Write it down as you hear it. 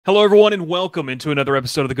Hello, everyone, and welcome into another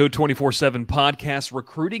episode of the Go 24/7 podcast.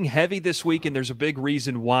 Recruiting heavy this week, and there's a big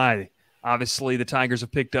reason why. Obviously, the Tigers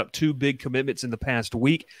have picked up two big commitments in the past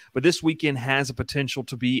week, but this weekend has a potential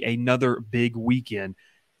to be another big weekend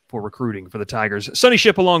for recruiting for the Tigers. Sonny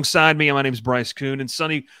Shipp alongside me. My name is Bryce Koon, and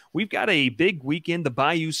Sonny, we've got a big weekend, the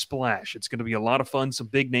Bayou Splash. It's going to be a lot of fun, some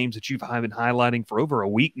big names that you've been highlighting for over a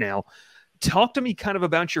week now. Talk to me kind of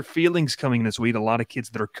about your feelings coming this week. A lot of kids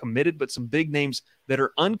that are committed, but some big names that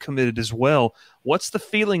are uncommitted as well. What's the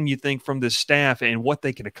feeling you think from this staff and what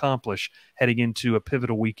they can accomplish heading into a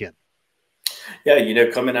pivotal weekend? Yeah,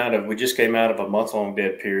 we just came out of a month-long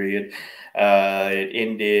dead period. It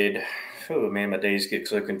ended. Oh man, my days get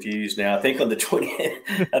so confused now. I think on the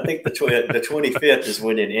 20th, I think the 25th is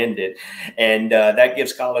when it ended, and that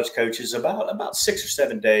gives college coaches about 6 or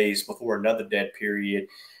 7 days before another dead period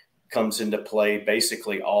comes into play,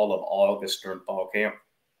 basically all of August during fall camp.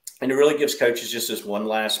 And it really gives coaches just this one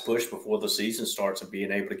last push before the season starts of being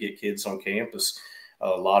able to get kids on campus. A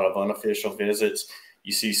lot of unofficial visits.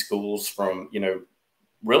 You see schools from,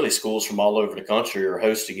 really schools from all over the country are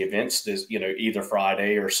hosting events this, either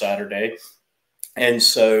Friday or Saturday. And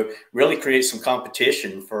so really create some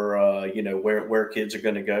competition for, where kids are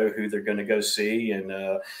going to go, who they're going to go see. And,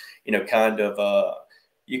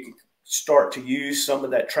 you can start to use some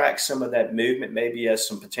of that, track some of that movement, maybe as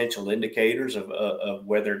some potential indicators of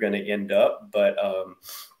where they're going to end up. But,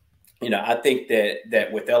 I think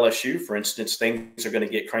that with LSU, for instance, things are going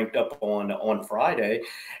to get cranked up on Friday,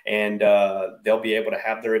 and they'll be able to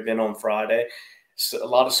have their event on Friday. So a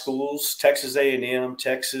lot of schools, Texas A&M,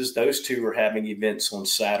 Texas, those two are having events on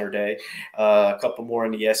Saturday. A couple more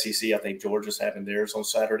in the SEC. I think Georgia's having theirs on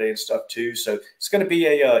Saturday and stuff too. So it's going to be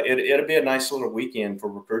it'll be a nice little weekend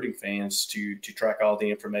for recruiting fans to track all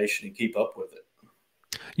the information and keep up with it.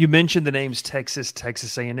 You mentioned the names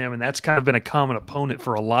Texas A&M, and that's kind of been a common opponent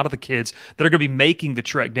for a lot of the kids that are going to be making the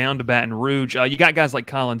trek down to Baton Rouge. You got guys like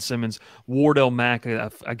Colin Simmons, Wardell Mack,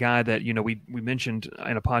 a guy that we mentioned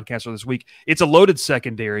in a podcast this week. It's a loaded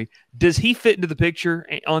secondary. Does he fit into the picture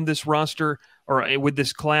on this roster or with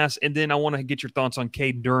this class? And then I want to get your thoughts on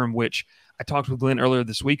Caden Durham, which I talked with Glenn earlier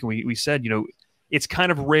this week, and we said, it's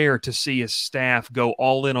kind of rare to see a staff go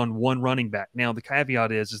all in on one running back. Now, the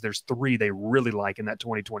caveat is there's three they really like in that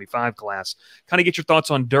 2025 class. Kind of get your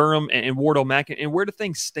thoughts on Durham and Wardell Mack, and where do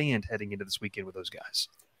things stand heading into this weekend with those guys?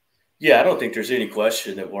 Yeah, I don't think there's any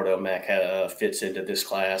question that Wardell Mack fits into this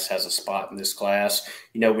class, has a spot in this class.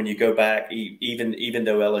 When you go back, even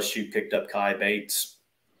though LSU picked up Kai Bates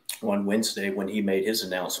on Wednesday when he made his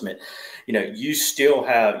announcement, you still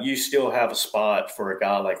have a spot for a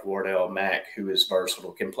guy like Wardell Mack, who is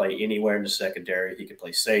versatile, can play anywhere in the secondary. He can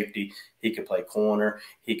play safety, he can play corner,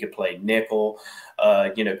 he could play nickel,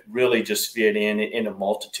 really just fit in a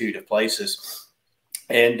multitude of places.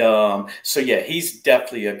 And he's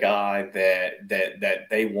definitely a guy that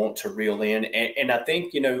they want to reel in. And I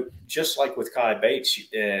think, just like with Kai Bates,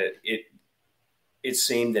 it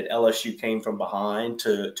seemed that LSU came from behind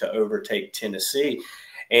to overtake Tennessee.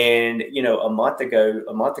 And, a month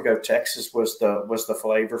ago, Texas was the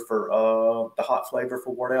flavor for the hot flavor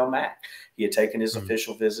for Wardell Mack. He had taken his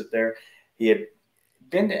official visit there. He had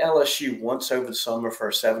been to LSU once over the summer for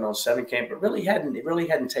a 7-on-7 camp, but really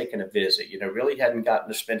hadn't taken a visit, really hadn't gotten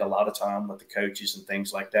to spend a lot of time with the coaches and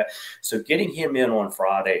things like that. So getting him in on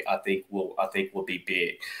Friday, I think will be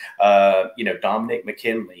big. Dominic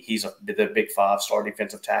McKinley, he's the big 5-star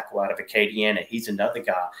defensive tackle out of Acadiana. He's another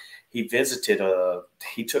guy. He visited.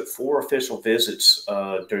 He took 4 official visits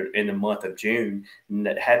in the month of June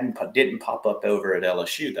that didn't pop up over at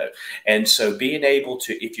LSU though. And so being able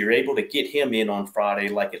to, if you're able to get him in on Friday,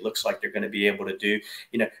 like it looks like they're going to be able to do,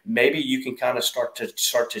 maybe you can kind of start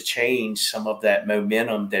to change some of that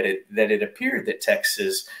momentum that it appeared that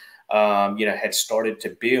Texas, had started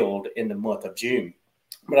to build in the month of June.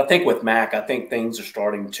 But I think with Mack, I think things are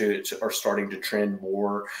starting to trend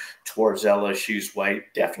more towards LSU's way,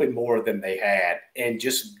 definitely more than they had. And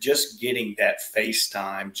just getting that face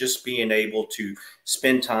time, just being able to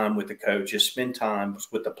spend time with the coaches, spend time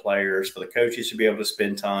with the players, for the coaches to be able to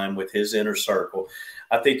spend time with his inner circle.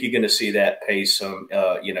 I think you're going to see that pay some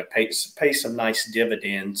nice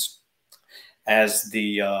dividends as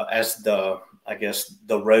the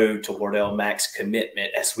road to Wardell Mack's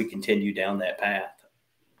commitment as we continue down that path.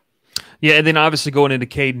 Yeah, and then obviously going into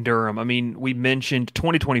Caden Durham, I mean, we mentioned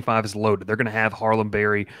 2025 is loaded. They're going to have Harlem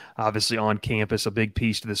Berry obviously on campus, a big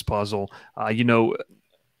piece to this puzzle.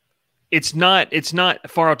 It's not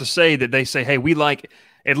far out to say that they say, hey, we like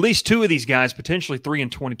at least 2 of these guys, potentially 3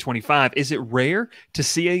 in 2025. Is it rare to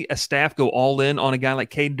see a staff go all in on a guy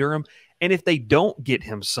like Caden Durham? And if they don't get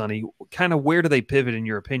him, Sonny, kind of where do they pivot in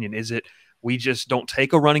your opinion? Is it we just don't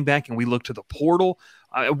take a running back and we look to the portal?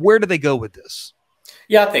 Where do they go with this?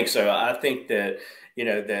 Yeah, I think so. I think that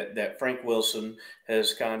that Frank Wilson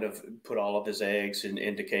has kind of put all of his eggs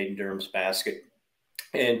into Caden Durham's basket.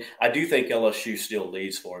 And I do think LSU still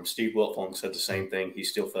leads for him. Steve Wiltfong said the same thing. He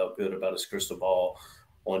still felt good about his crystal ball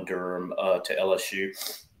on Durham to LSU.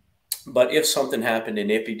 But if something happened and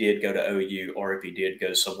if he did go to OU or if he did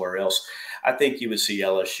go somewhere else, I think you would see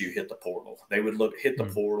LSU hit the portal. They would hit the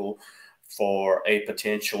portal for a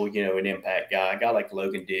potential, an impact guy, a guy like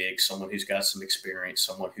Logan Diggs, someone who's got some experience,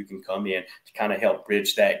 someone who can come in to kind of help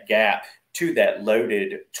bridge that gap to that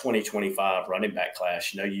loaded 2025 running back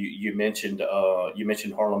class. You mentioned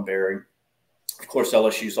Harlem Berry. Of course,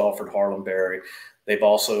 LSU's offered Harlem Berry. They've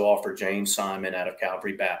also offered James Simon out of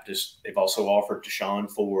Calvary Baptist. They've also offered Deshaun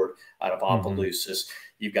Ford out of Opelousas.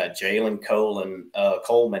 You've got Jalen Coleman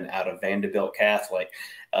out of Vanderbilt Catholic.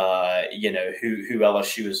 Who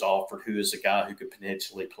LSU has offered, who is a guy who could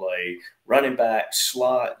potentially play running back,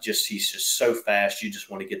 slot. He's just so fast. You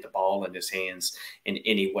just want to get the ball in his hands in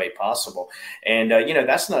any way possible. And,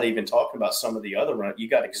 that's not even talking about some of the other run. You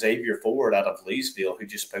got Xavier Ford out of Leesville, who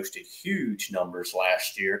just posted huge numbers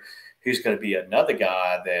last year, who's going to be another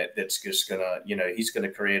guy that's just going to, he's going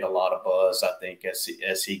to create a lot of buzz, I think,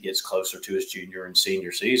 as he gets closer to his junior and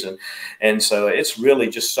senior season. And so it's really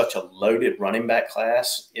just such a loaded running back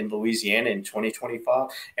class in Louisiana in 2025.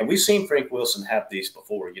 And we've seen Frank Wilson have these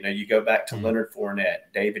before. You go back to Leonard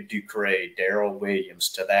Fournette, David Ducray, Darrell Williams,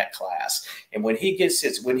 to that class. And when he gets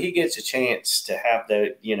a chance to have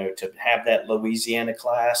that Louisiana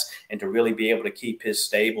class and to really be able to keep his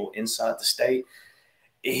stable inside the state,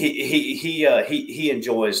 he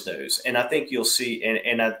enjoys those. And I think you'll see,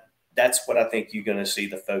 that's what I think you're going to see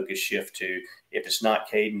the focus shift to. If it's not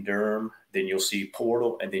Caden Durham, then you'll see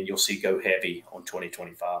portal, and then you'll see go heavy on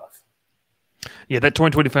 2025. Yeah, that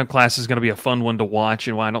 2025 class is going to be a fun one to watch,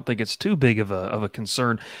 and why I don't think it's too big of a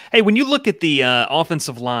concern. Hey, when you look at the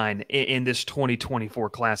offensive line in this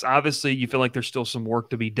 2024 class, obviously you feel like there's still some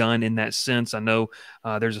work to be done in that sense. I know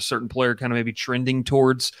there's a certain player kind of maybe trending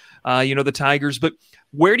towards, the Tigers, but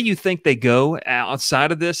where do you think they go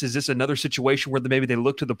outside of this? Is this another situation where maybe they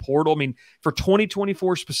look to the portal? I mean, for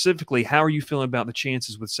 2024 specifically, how are you feeling about the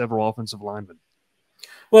chances with several offensive linemen?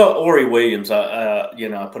 Well, Ori Williams,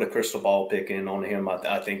 I put a crystal ball pick in on him.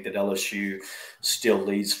 I think that LSU still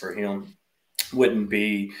leads for him. Wouldn't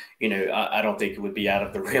be, I don't think it would be out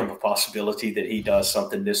of the realm of possibility that he does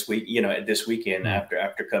something this weekend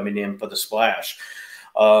after coming in for the splash.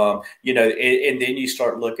 And then you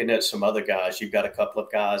start looking at some other guys. You've got a couple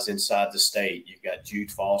of guys inside the state. You've got Jude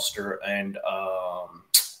Foster and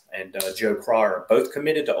Joe Cryer, both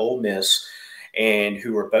committed to Ole Miss, and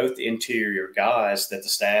who are both interior guys that the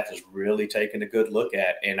staff has really taken a good look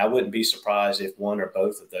at. And I wouldn't be surprised if one or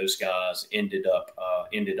both of those guys ended up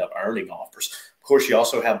earning offers. Of course, you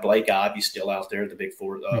also have Blake Ivy still out there, the big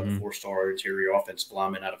four-star interior offensive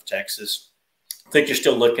lineman out of Texas. I think you're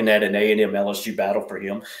still looking at an A&M LSU battle for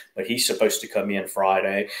him, but he's supposed to come in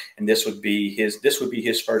Friday, and this would be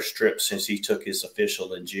his first trip since he took his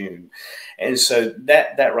official in June. And so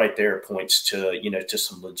that right there points to to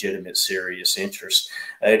some legitimate, serious interest.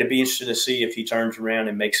 It'd be interesting to see if he turns around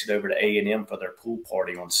and makes it over to A&M for their pool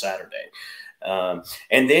party on Saturday.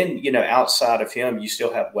 And then outside of him, you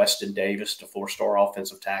still have Weston Davis, the four-star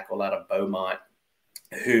offensive tackle out of Beaumont,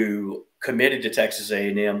 who committed to Texas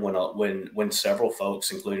A&M when several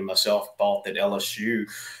folks, including myself, thought that LSU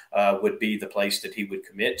would be the place that he would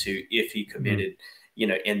commit to if he committed,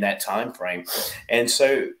 in that time frame. And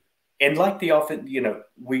so, and like the offense,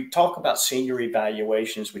 we talk about senior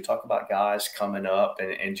evaluations, we talk about guys coming up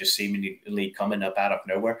and just seemingly coming up out of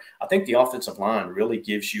nowhere. I think the offensive line really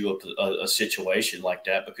gives you a situation like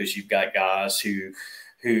that, because you've got guys who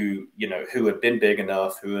have been big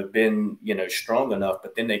enough, who have been, strong enough,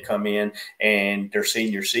 but then they come in and their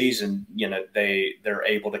senior season, they're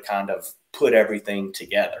able to kind of put everything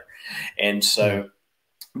together. And so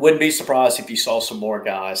wouldn't be surprised if you saw some more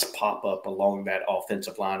guys pop up along that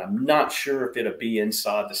offensive line. I'm not sure if it'll be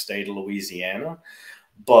inside the state of Louisiana,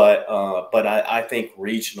 but I think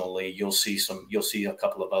regionally you'll see a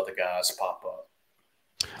couple of other guys pop up.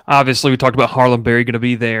 Obviously, we talked about Harlem Berry going to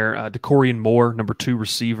be there. DeCorian Moore, number 2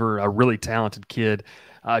 receiver, a really talented kid.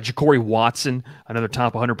 Ja'Cory Watson, another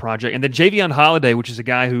top 100 project. And then Javion Holiday, which is a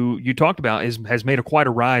guy who you talked about, has made quite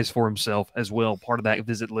a rise for himself as well, part of that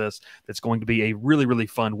visit list. That's going to be a really, really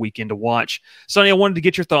fun weekend to watch. Sonny, I wanted to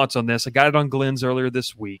get your thoughts on this. I got it on Glenn's earlier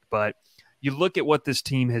this week, but you look at what this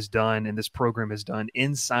team has done and this program has done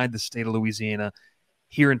inside the state of Louisiana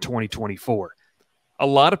here in 2024. a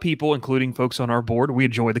lot of people, including folks on our board, we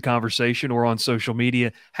enjoy the conversation or on social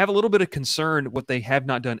media, have a little bit of concern what they have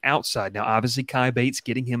not done outside. Now, obviously, Kai Bates,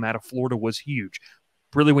 getting him out of Florida was huge.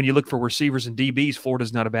 Really, when you look for receivers and DBs,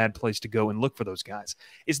 Florida's not a bad place to go and look for those guys.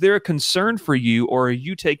 Is there a concern for you, or are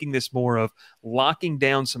you taking this more of locking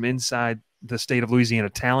down some inside the state of Louisiana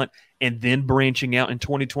talent and then branching out in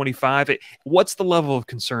 2025? What's the level of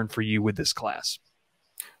concern for you with this class?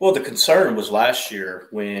 Well, the concern was last year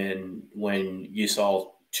when you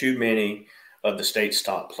saw too many of the state's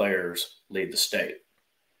top players leave the state.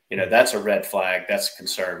 You know, that's a red flag. That's a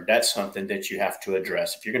concern. That's something that you have to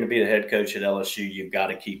address. If you're going to be the head coach at LSU, you've got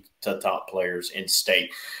to keep the top players in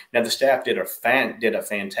state. Now, the staff did a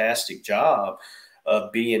fantastic job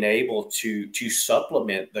of being able to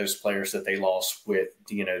supplement those players that they lost with,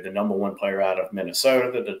 you know, the number one player out of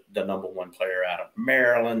Minnesota, the number one player out of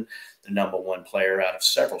Maryland, the number one player out of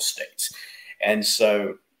several states. And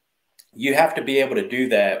so you have to be able to do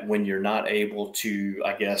that when you're not able to,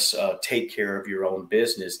 I guess, take care of your own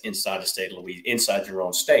business inside the state of Louisiana, inside your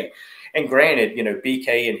own state. And granted, you know,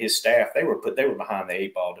 BK and his staff, they were behind the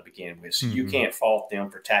eight ball to begin with. So you can't fault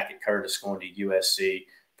them for Tackett Curtis going to USC,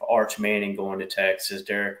 for Arch Manning going to Texas,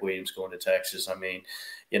 Derek Williams going to Texas. I mean,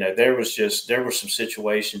 you know, there were some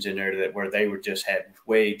situations in there where they had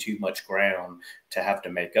way too much ground to have to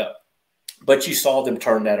make up. But you saw them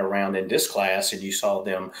turn that around in this class, and you saw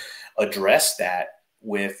them address that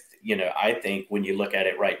with, you know, I think when you look at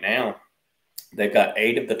it right now, they've got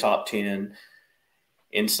 8 of the top 10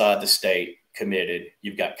 inside the state committed.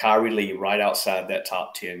 You've got Kyrie Lee right outside that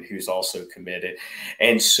top 10 who's also committed.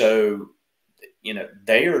 And so, you know,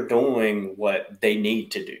 they are doing what they need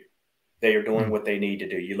to do. They are doing what they need to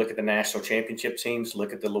do. You look at the national championship teams,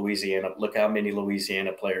 look at look how many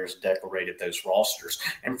Louisiana players decorated those rosters.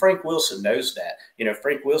 And Frank Wilson knows that. You know,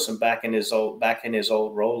 Frank Wilson back in his old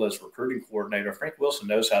role as recruiting coordinator, Frank Wilson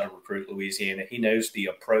knows how to recruit Louisiana. He knows the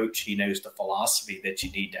approach, he knows the philosophy that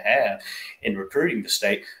you need to have in recruiting the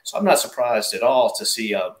state. So I'm not surprised at all to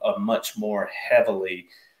see a much more heavily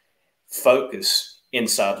focused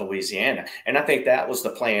inside Louisiana. And I think that was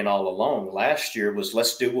the plan all along. Last year was,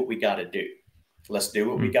 let's do what we got to do. Let's do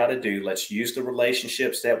what we got to do. Let's use the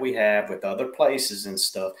relationships that we have with other places and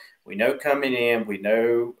stuff. We know coming in, we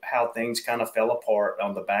know how things kind of fell apart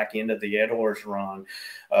on the back end of the Ed Orgeron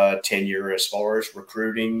tenure as far as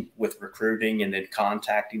recruiting and then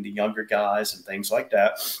contacting the younger guys and things like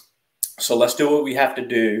that. So let's do what we have to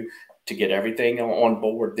do to get everything on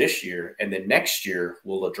board this year, and then next year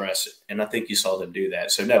we'll address it. And I think you saw them do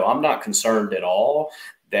that. So no, I'm not concerned at all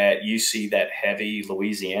that you see that heavy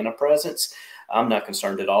Louisiana presence. I'm not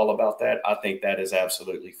concerned at all about that. I think that is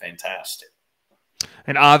absolutely fantastic.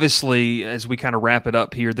 And obviously, as we kind of wrap it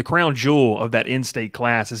up here, the crown jewel of that in-state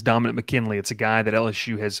class is Dominic McKinley. It's a guy that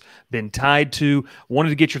LSU has been tied to. Wanted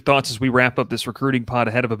to get your thoughts as we wrap up this recruiting pod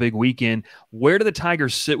ahead of a big weekend. Where do the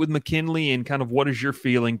Tigers sit with McKinley, and kind of what is your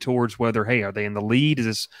feeling towards whether, hey, are they in the lead? Is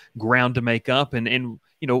this ground to make up? And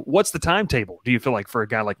you know, what's the timetable, do you feel like, for a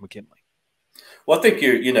guy like McKinley? Well, I think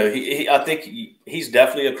I think he's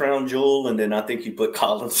definitely a crown jewel, and then I think you put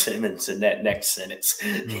Colin Simmons in that next sentence.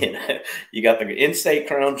 You know, you got the in-state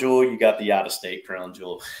crown jewel, you got the out-of-state crown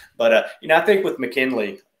jewel. But you know, I think with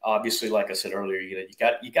McKinley, obviously, like I said earlier, you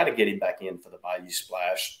got to get him back in for the Bayou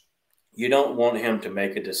Splash. You don't want him to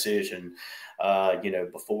make a decision, you know,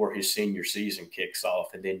 before his senior season kicks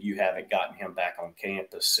off, and then you haven't gotten him back on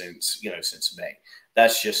campus since May.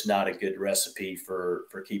 That's just not a good recipe for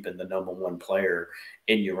keeping the number one player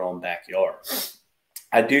in your own backyard.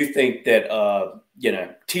 I do think that, you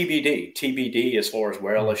know, TBD as far as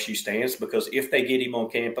where LSU stands, because if they get him on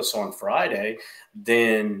campus on Friday,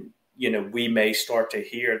 then, you know, we may start to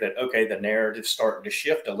hear that, okay, the narrative's starting to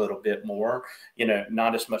shift a little bit more, you know,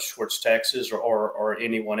 not as much towards Texas or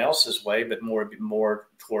anyone else's way, but more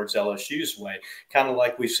towards LSU's way, kind of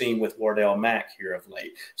like we've seen with Wardell Mack here of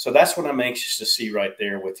late. So that's what I'm anxious to see right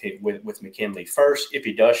there with McKinley. First, if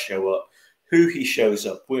he does show up, who he shows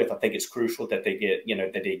up with. I think it's crucial that they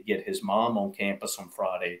get his mom on campus on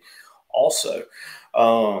Friday also.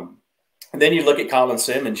 And then you look at Colin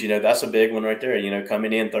Simmons, you know, that's a big one right there. You know,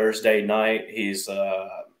 coming in Thursday night, he's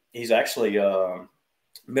actually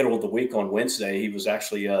middle of the week on Wednesday. He was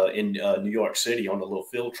actually in New York City on a little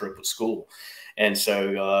field trip with school. And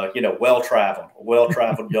so, you know,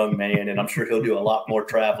 well-traveled young man, and I'm sure he'll do a lot more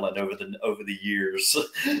traveling over the years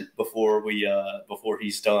before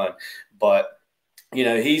he's done. But you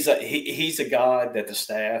know, he's a guy that the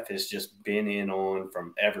staff has just been in on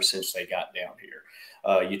from ever since they got down here.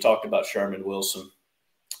 You talked about Sherman Wilson.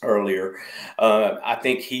 earlier. I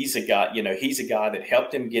think he's a guy, he's a guy that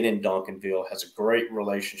helped him get in Duncanville, has a great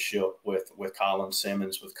relationship with Colin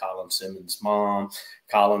Simmons, with Colin Simmons' mom.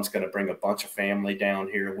 Colin's going to bring a bunch of family down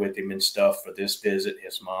here with him and stuff for this visit.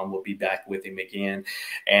 His mom will be back with him again.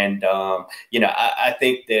 And, I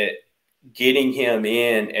think that getting him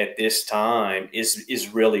in at this time is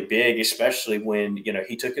really big, especially when,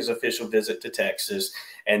 he took his official visit to Texas.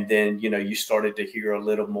 And then, you started to hear a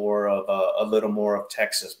little more of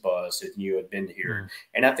Texas buzz than you had been here.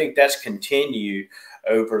 And I think that's continued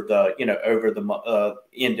over the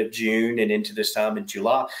end of June and into this time in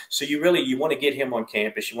July. So you want to get him on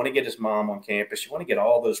campus. You want to get his mom on campus. You want to get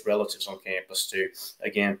all those relatives on campus too.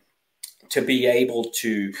 Again, to be able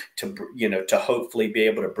to hopefully be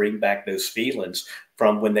able to bring back those feelings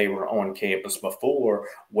from when they were on campus before,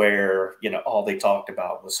 where, all they talked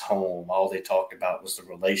about was home. All they talked about was the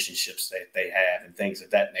relationships that they have and things of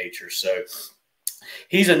that nature. So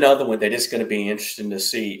he's another one that is going to be interesting to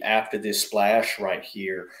see after this splash right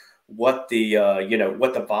here, what the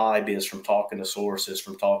vibe is from talking to sources,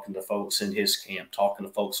 from talking to folks in his camp, talking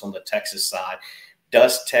to folks on the Texas side.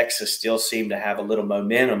 Does Texas still seem to have a little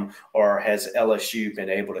momentum, or has LSU been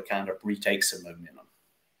able to kind of retake some momentum?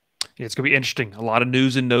 Yeah, it's going to be interesting. A lot of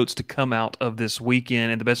news and notes to come out of this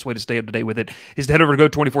weekend, and the best way to stay up to date with it is to head over to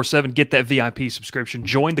Go247, get that VIP subscription,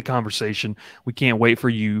 join the conversation. We can't wait for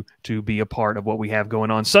you to be a part of what we have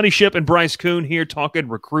going on. Sonny, Shipp, and Bryce Koon here talking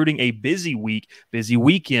recruiting, a busy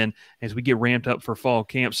weekend as we get ramped up for fall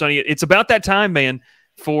camp. Sonny, it's about that time, man,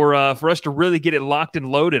 for us to really get it locked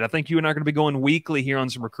and loaded. I think you and I are going to be going weekly here on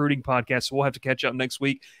some recruiting podcasts, so we'll have to catch up next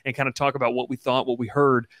week and kind of talk about what we thought, what we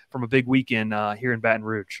heard from a big weekend here in Baton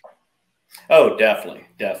Rouge. Oh, definitely.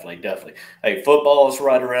 Hey, football is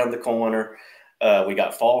right around the corner. We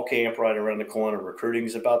got fall camp right around the corner. Recruiting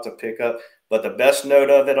is about to pick up. But the best note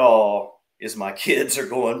of it all is my kids are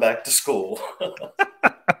going back to school.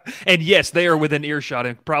 And yes, they are within earshot,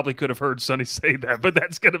 and probably could have heard Sonny say that, but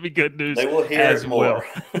that's going to be good news. They will hear as it more.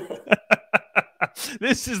 Well.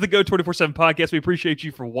 This is the Go247 podcast. We appreciate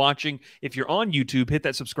you for watching. If you're on YouTube, hit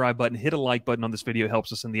that subscribe button, hit a like button on this video. It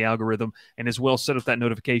helps us in the algorithm, and as well set up that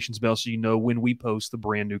notifications bell so you know when we post the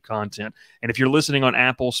brand new content. And if you're listening on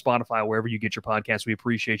Apple, Spotify, wherever you get your podcasts, we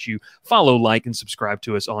appreciate you. Follow, like, and subscribe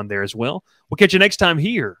to us on there as well. We'll catch you next time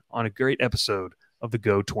here on a great episode of the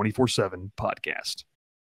Go247 podcast.